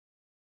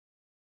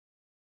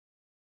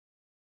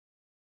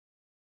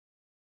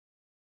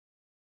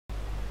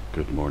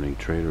Good morning,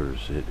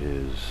 traders. It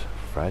is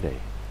Friday,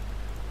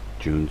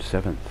 June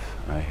 7th.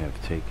 I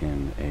have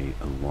taken a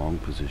long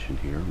position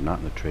here, not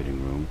in the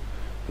trading room.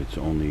 It's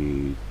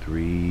only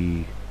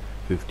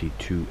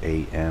 3:52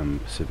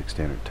 a.m. Pacific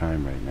Standard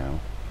Time right now.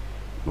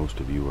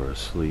 Most of you are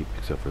asleep,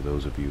 except for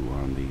those of you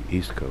on the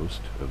East Coast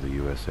of the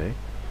USA.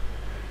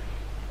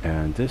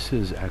 And this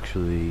is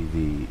actually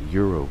the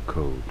Euro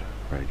code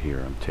right here.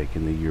 I'm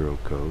taking the Euro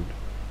code.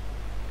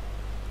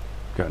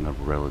 Gotten a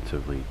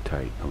relatively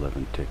tight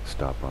 11 tick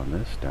stop on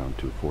this, down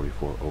to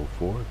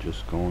 44.04,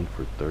 just going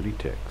for 30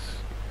 ticks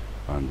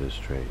on this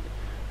trade.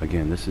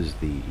 Again, this is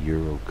the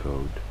Euro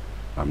code.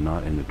 I'm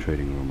not in the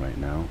trading room right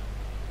now.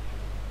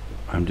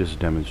 I'm just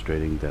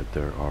demonstrating that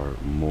there are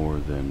more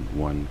than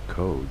one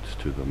codes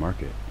to the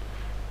market.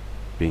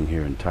 Being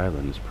here in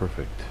Thailand is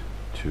perfect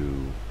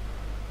to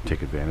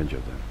take advantage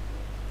of them.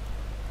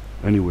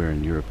 Anywhere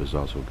in Europe is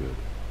also good.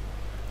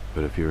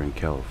 But if you're in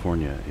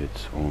California,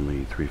 it's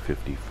only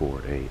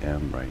 3:54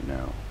 a.m. right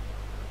now.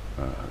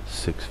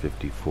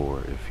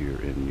 6:54 if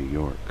you're in New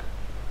York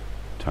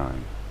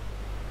time.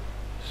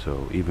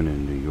 So even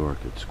in New York,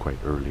 it's quite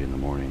early in the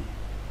morning.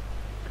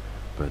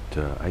 But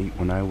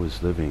when I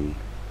was living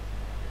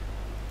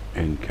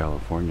in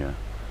California,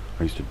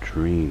 I used to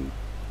dream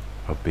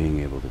of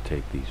being able to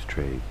take these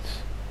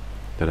trades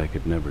that I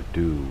could never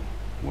do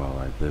while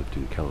I lived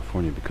in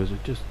California because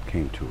it just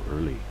came too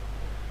early.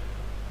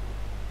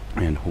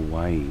 And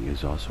Hawaii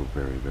is also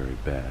very, very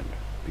bad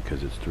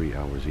because it's 3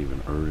 hours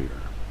even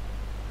earlier.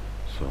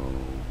 So,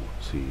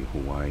 see,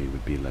 Hawaii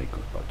would be like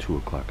about 2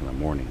 o'clock in the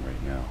morning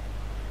right now.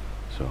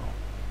 So,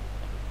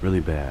 really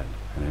bad.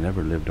 And I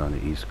never lived on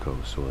the East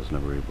Coast, so I was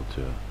never able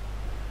to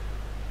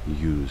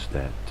use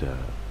that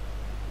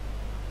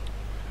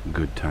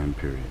good time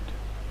period.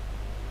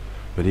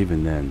 But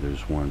even then,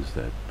 there's ones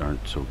that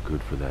aren't so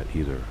good for that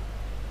either.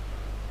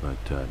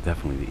 But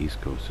definitely the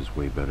East Coast is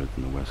way better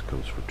than the West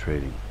Coast for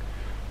trading.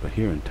 But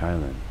here in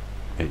Thailand,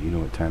 and you know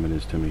what time it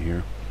is to me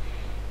here?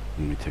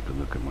 Let me take a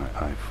look at my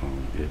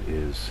iPhone. It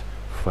is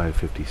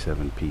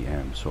 5:57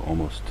 p.m., so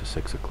almost to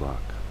 6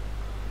 o'clock.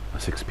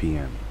 6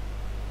 p.m.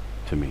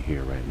 to me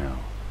here right now.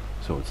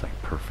 So it's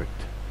like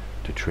perfect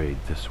to trade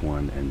this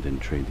one and then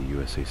trade the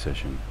USA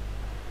session.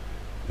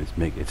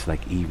 It's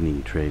like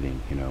evening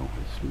trading, you know.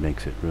 It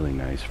makes it really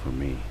nice for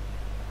me.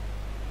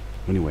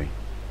 Anyway,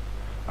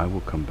 I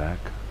will come back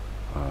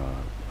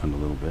in a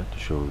little bit to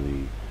show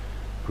the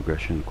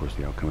progression, of course,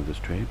 the outcome of this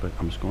trade, but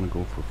I'm just going to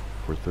go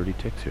for 30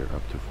 ticks here,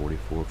 up to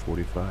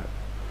 44.45.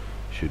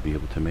 Should be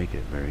able to make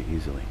it very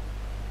easily.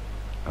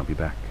 I'll be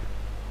back.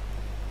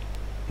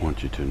 I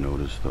want you to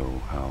notice,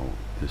 though, how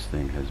this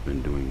thing has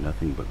been doing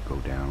nothing but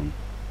go down,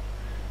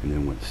 and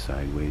then went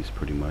sideways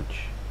pretty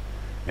much,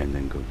 and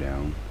then go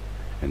down,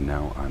 and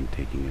now I'm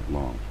taking it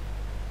long.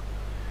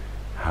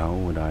 How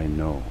would I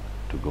know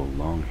to go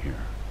long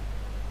here?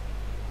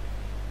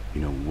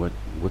 You know,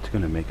 what's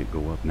going to make it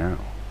go up now?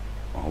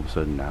 All of a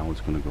sudden now it's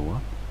going to go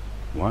up?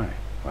 Why?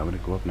 Why would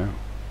it go up now?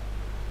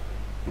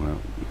 Well,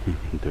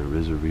 there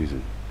is a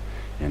reason.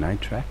 And I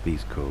track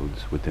these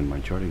codes within my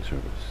charting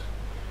service.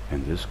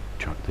 And this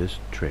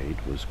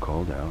trade was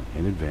called out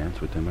in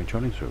advance within my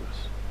charting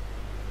service.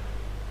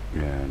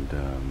 And,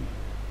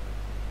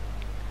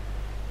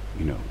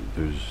 you know,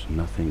 there's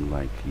nothing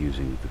like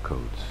using the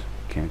codes.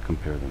 Can't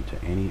compare them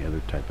to any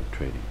other type of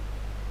trading.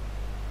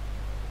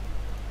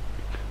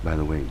 By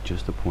the way,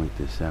 just to point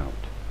this out,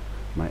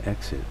 my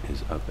exit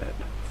is up at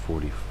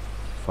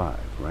 45,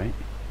 right?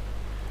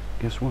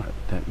 Guess what?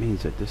 That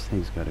means that this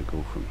thing's got to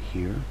go from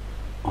here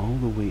all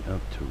the way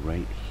up to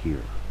right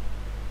here.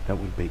 That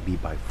would be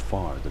by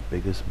far the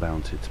biggest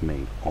bounce it's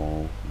made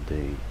all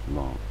day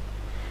long.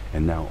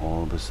 And now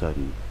all of a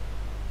sudden,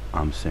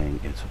 I'm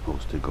saying it's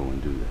supposed to go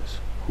and do this.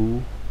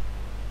 Who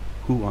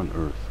on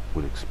earth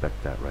would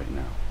expect that right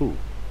now? Who?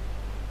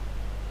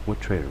 What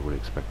trader would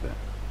expect that?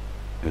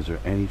 Is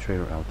there any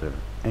trader out there,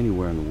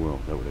 anywhere in the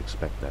world, that would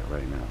expect that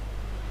right now?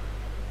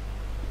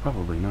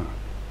 Probably not.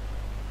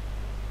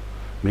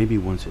 Maybe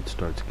once it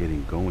starts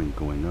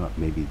going up,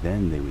 maybe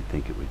then they would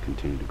think it would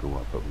continue to go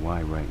up. But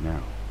why right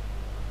now?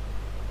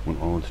 When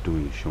all it's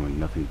doing is showing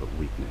nothing but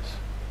weakness.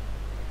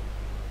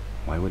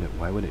 Why would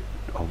it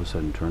all of a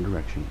sudden turn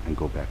direction and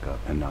go back up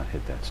and not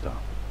hit that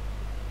stop?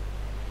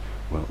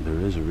 Well, there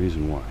is a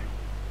reason why.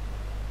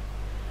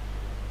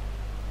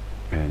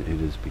 And it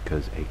is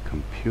because a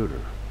computer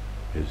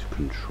is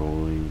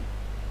controlling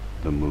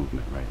the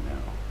movement right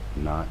now,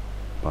 not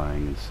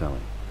buying and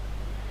selling.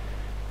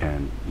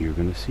 And you're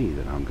going to see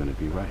that I'm going to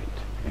be right,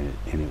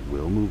 and it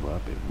will move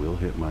up. It will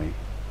hit my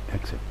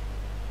exit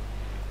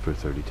for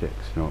 30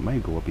 ticks. Now it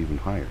might go up even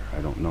higher. I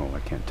don't know. I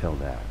can't tell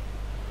that.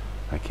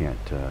 I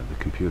can't. The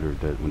computer,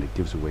 that when it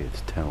gives away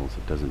its tells,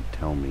 it doesn't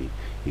tell me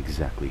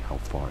exactly how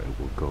far it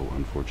will go.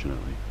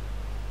 Unfortunately,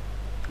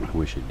 I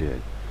wish it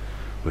did,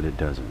 but it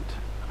doesn't.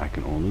 I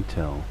can only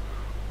tell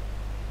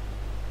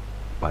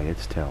by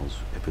its tells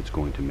if it's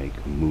going to make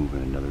a move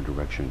in another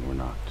direction or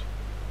not,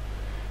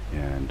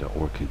 and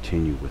or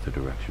continue with the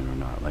direction or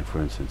not. Like for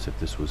instance, if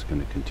this was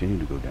going to continue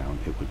to go down,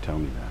 it would tell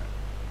me that.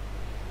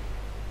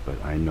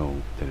 but I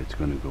know that it's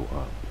going to go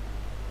up.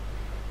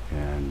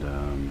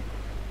 And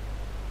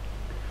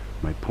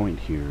my point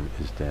here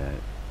is that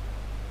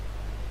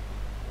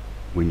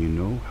when you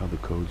know how the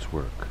codes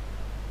work,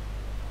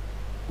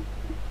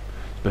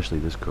 especially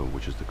this code,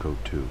 which is the code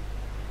 2,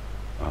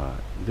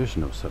 there's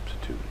no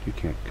substitute. You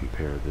can't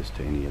compare this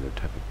to any other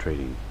type of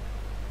trading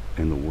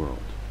in the world.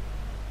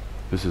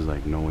 This is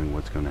like knowing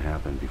what's going to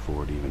happen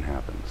before it even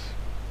happens.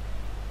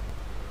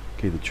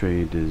 Okay, the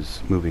trade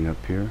is moving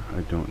up here.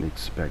 I don't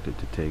expect it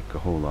to take a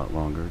whole lot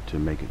longer to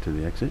make it to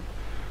the exit,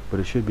 but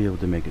it should be able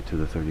to make it to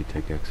the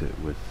 30-tick exit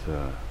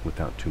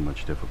without too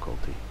much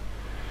difficulty.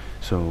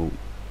 So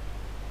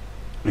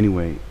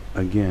anyway,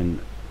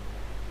 again,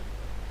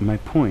 my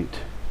point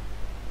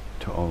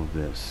to all of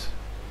this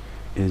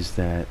is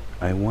that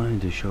I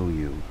wanted to show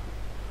you,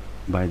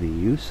 by the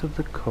use of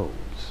the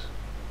codes,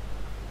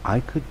 I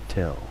could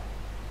tell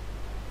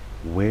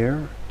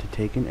where to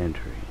take an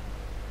entry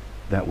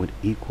that would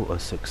equal a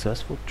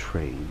successful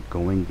trade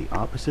going the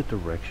opposite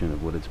direction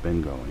of what it's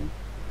been going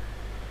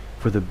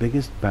for the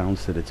biggest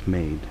bounce that it's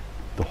made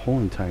the whole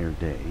entire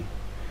day.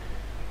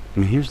 I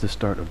mean, here's the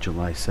start of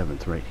July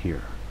 7th right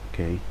here,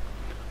 okay?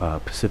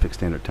 Pacific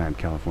Standard Time,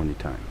 California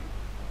time.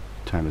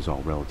 Time is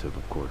all relative,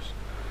 of course.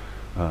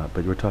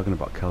 But we're talking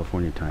about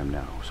California time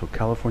now. So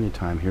California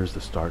time, here's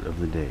the start of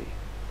the day,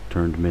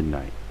 turned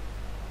midnight.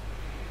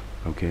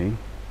 Okay?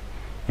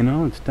 And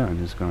all it's done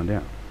is gone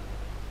down.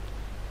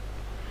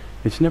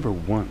 It's never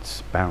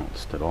once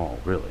bounced at all,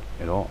 really,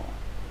 at all.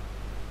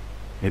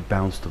 It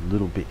bounced a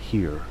little bit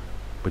here,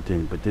 but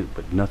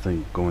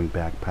nothing going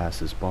back past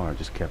this bar,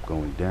 just kept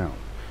going down.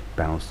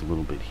 Bounced a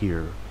little bit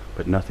here,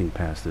 but nothing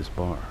past this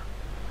bar.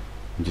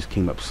 And just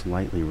came up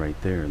slightly right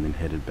there and then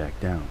headed back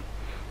down.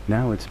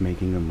 Now it's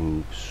making a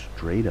move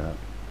straight up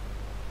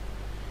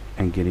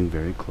and getting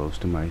very close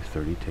to my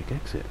 30-tick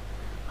exit.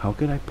 How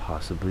could I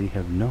possibly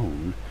have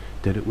known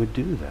that it would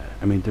do that?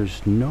 I mean,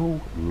 there's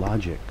no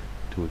logic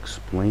to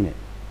explain it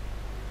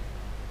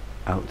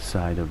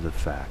outside of the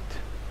fact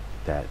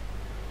that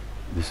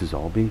this is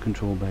all being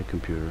controlled by a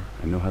computer.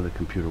 I know how the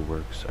computer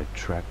works. I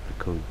track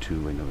the code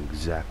 2. I know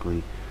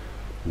exactly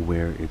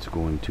where it's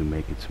going to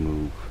make its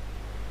move.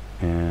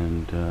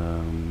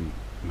 And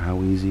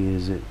how easy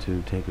is it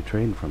to take a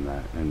trade from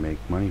that and make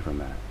money from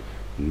that?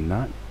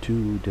 Not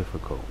too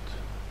difficult.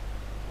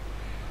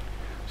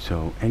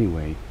 So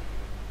anyway,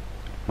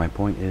 my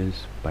point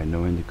is, by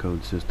knowing the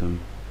code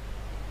system,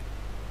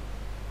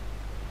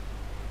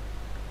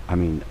 I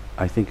mean,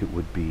 I think it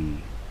would be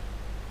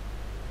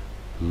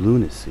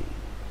lunacy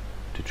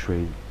to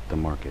trade the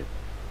market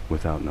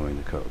without knowing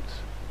the codes.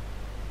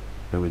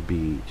 That would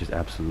be just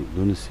absolute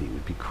lunacy. It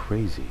would be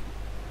crazy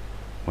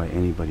why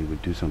anybody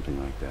would do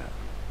something like that.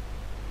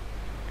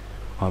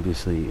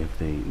 Obviously, if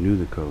they knew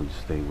the codes,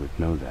 they would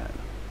know that.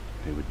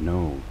 They would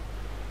know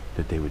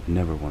that they would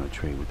never want to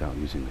trade without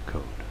using the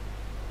code,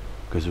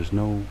 because there's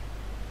no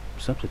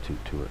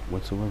substitute to it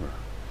whatsoever.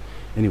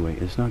 Anyway,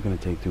 it's not going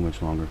to take too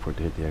much longer for it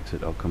to hit the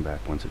exit. I'll come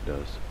back once it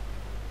does.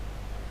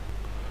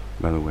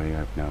 By the way,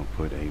 I've now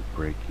put a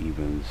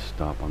break-even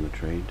stop on the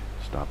trade.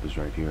 Stop is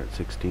right here at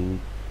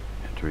 16.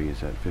 Entry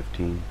is at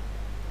 15.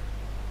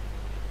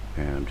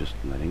 And I'm just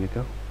letting it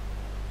go.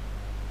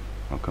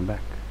 I'll come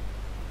back.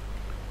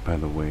 By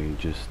the way,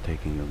 just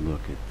taking a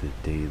look at the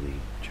daily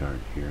chart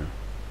here.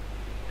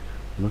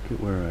 Look at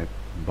where I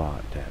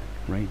bought at.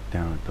 Right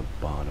down at the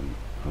bottom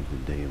of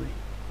the daily.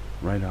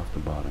 Right off the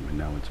bottom, and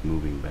now it's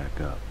moving back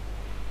up.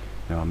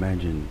 Now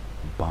imagine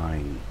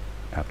buying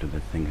after the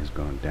thing has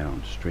gone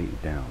down,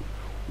 straight down,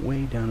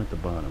 way down at the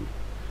bottom,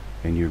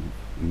 and you're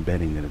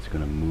betting that it's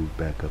going to move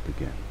back up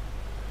again.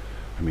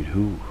 I mean,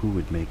 who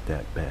would make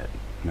that bet?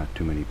 Not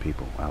too many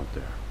people out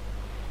there.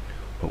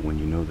 But when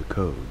you know the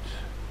codes,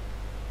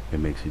 it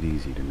makes it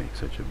easy to make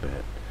such a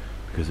bet,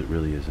 because it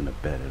really isn't a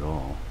bet at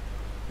all.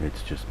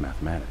 It's just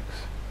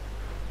mathematics.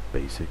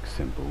 Basic,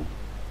 simple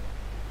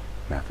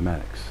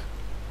mathematics.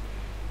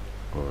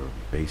 Or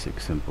basic,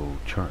 simple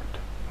chart,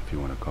 if you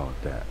want to call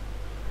it that.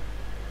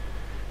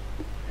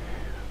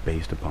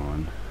 Based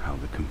upon how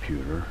the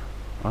computer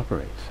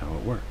operates, how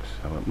it works,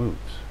 how it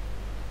moves.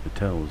 The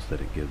tells that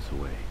it gives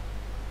away,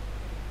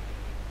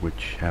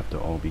 which have to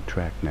all be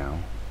tracked now,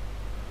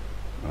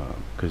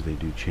 because they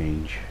do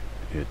change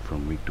it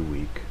from week to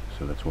week,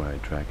 so that's why I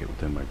track it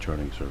within my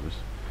charting service.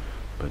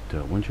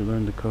 But once you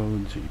learn the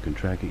codes, you can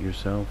track it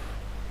yourself.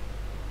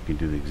 You can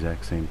do the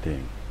exact same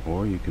thing,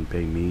 or you can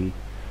pay me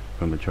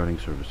from the charting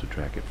service to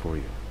track it for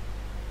you,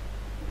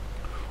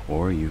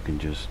 or you can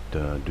just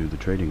do the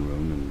trading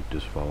room and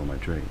just follow my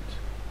trades.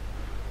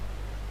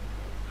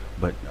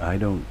 But I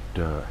don't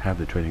have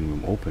the trading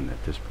room open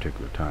at this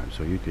particular time,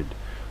 so you could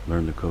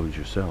learn the codes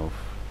yourself,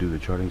 do the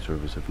charting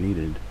service if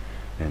needed,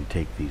 and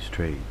take these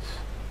trades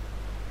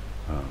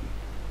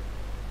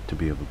to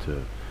be able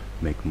to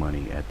make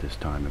money at this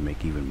time, and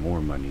make even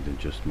more money than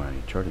just my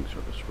charting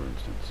service. For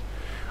instance,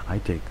 I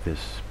take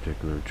this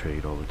particular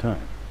trade all the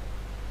time.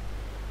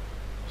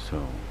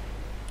 So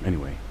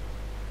anyway,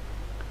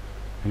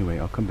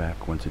 I'll come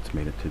back once it's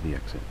made it to the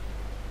exit.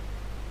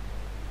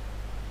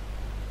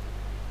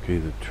 Okay,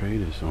 the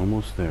trade is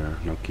almost there.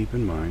 Now keep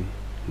in mind,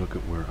 look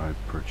at where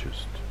I've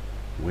purchased.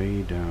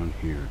 Way down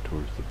here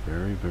towards the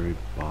very, very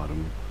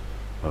bottom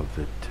of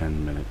the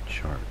 10-minute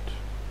chart.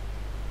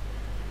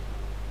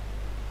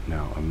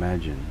 Now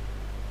imagine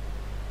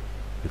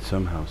that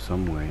somehow,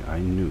 some way, I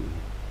knew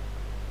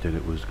that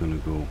it was going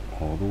to go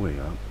all the way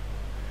up,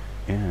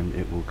 and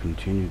it will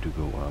continue to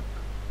go up.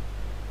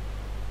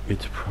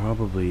 It's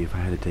probably, if I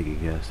had to take a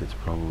guess, it's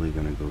probably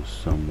going to go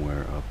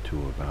somewhere up to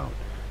about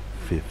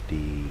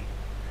 50,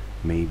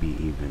 maybe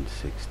even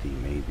 60,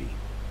 maybe.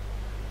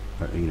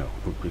 You know,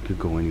 it could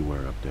go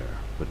anywhere up there,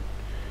 but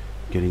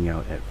getting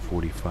out at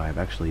 45,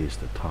 actually it's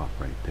the top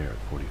right there at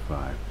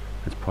 45.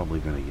 It's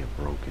probably going to get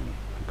broken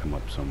and come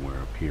up somewhere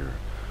up here.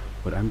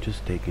 But I'm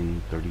just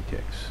taking 30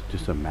 ticks,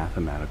 just a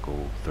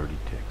mathematical 30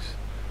 ticks,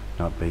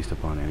 not based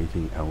upon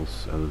anything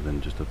else other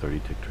than just a 30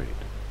 tick trade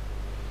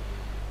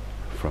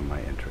from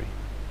my entry.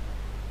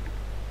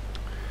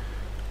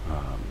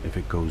 If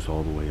it goes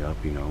all the way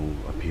up, you know,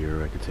 up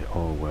here, I could say,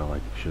 oh well,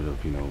 I should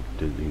have, you know,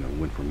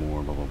 went for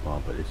more, blah blah blah.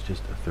 But it's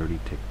just a 30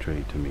 tick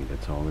trade to me.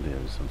 That's all it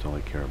is. That's all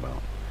I care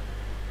about.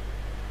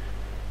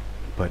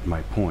 But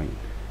my point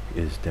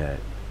is that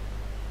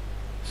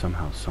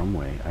somehow, some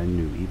way, I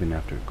knew even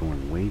after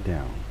going way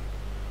down,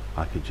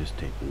 I could just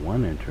take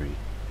one entry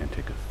and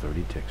take a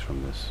 30 ticks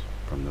from this,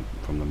 from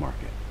the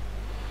market.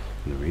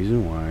 And the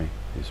reason why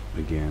is,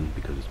 again,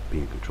 because it's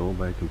being controlled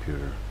by a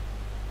computer.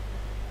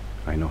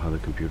 I know how the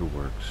computer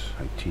works.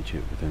 I teach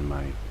it within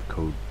my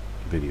code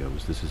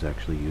videos. This is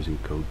actually using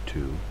code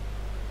 2,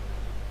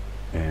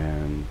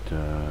 and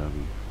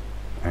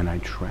I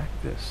track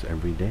this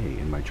every day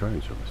in my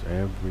charting service.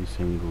 Every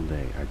single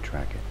day I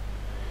track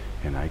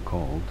it, and I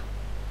called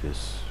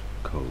this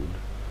code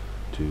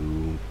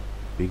to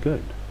be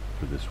good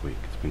for this week.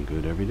 It's been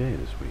good every day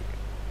this week,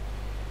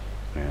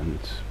 and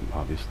it's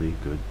obviously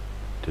good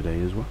today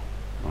as well,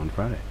 on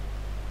Friday.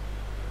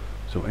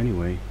 So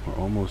anyway, we're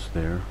almost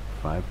there,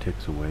 5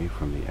 ticks away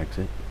from the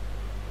exit,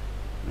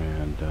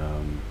 and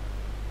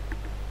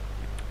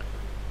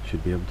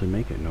should be able to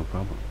make it, no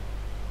problem.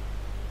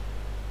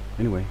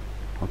 Anyway,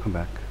 I'll come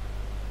back.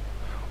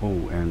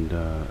 Oh, and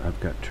I've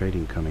got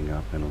trading coming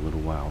up in a little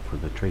while for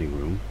the trading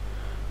room.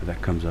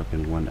 That comes up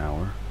in 1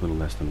 hour, a little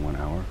less than 1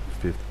 hour,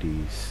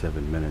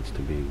 57 minutes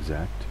to be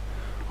exact.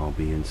 I'll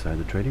be inside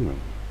the trading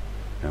room,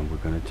 and we're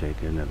going to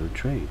take another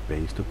trade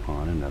based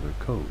upon another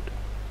code.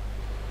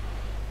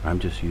 I'm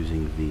just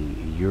using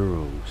the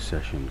Euro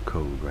session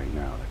code right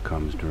now that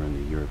comes during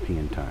the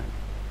European time.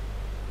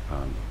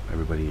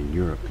 Everybody in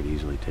Europe could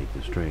easily take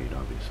this trade,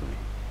 obviously.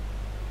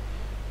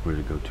 Where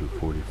to go to?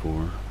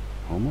 44,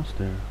 almost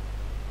there.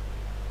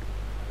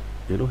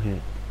 It'll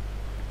hit.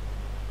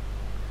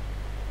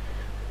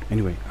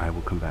 Anyway, I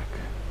will come back.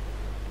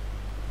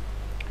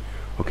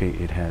 Okay,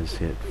 it has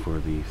hit for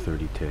the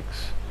 30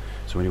 ticks.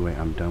 So anyway,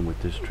 I'm done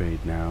with this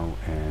trade now,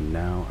 and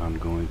now I'm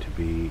going to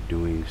be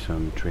doing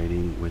some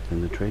trading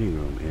within the trading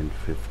room in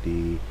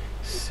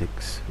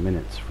 56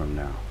 minutes from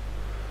now.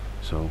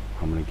 So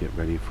I'm going to get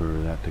ready for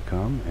that to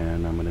come,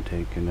 and I'm going to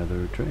take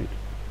another trade.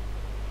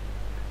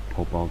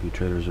 Hope all of you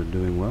traders are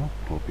doing well.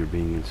 Hope you're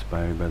being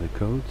inspired by the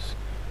codes,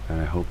 and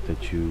I hope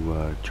that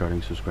you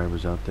charting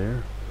subscribers out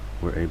there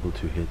were able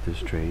to hit this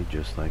trade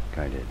just like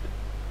I did.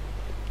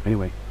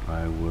 Anyway,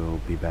 I will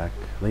be back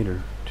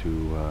later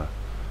to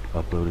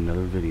upload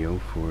another video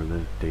for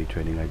the day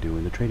trading I do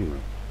in the trading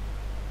room.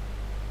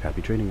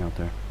 Happy trading out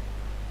there.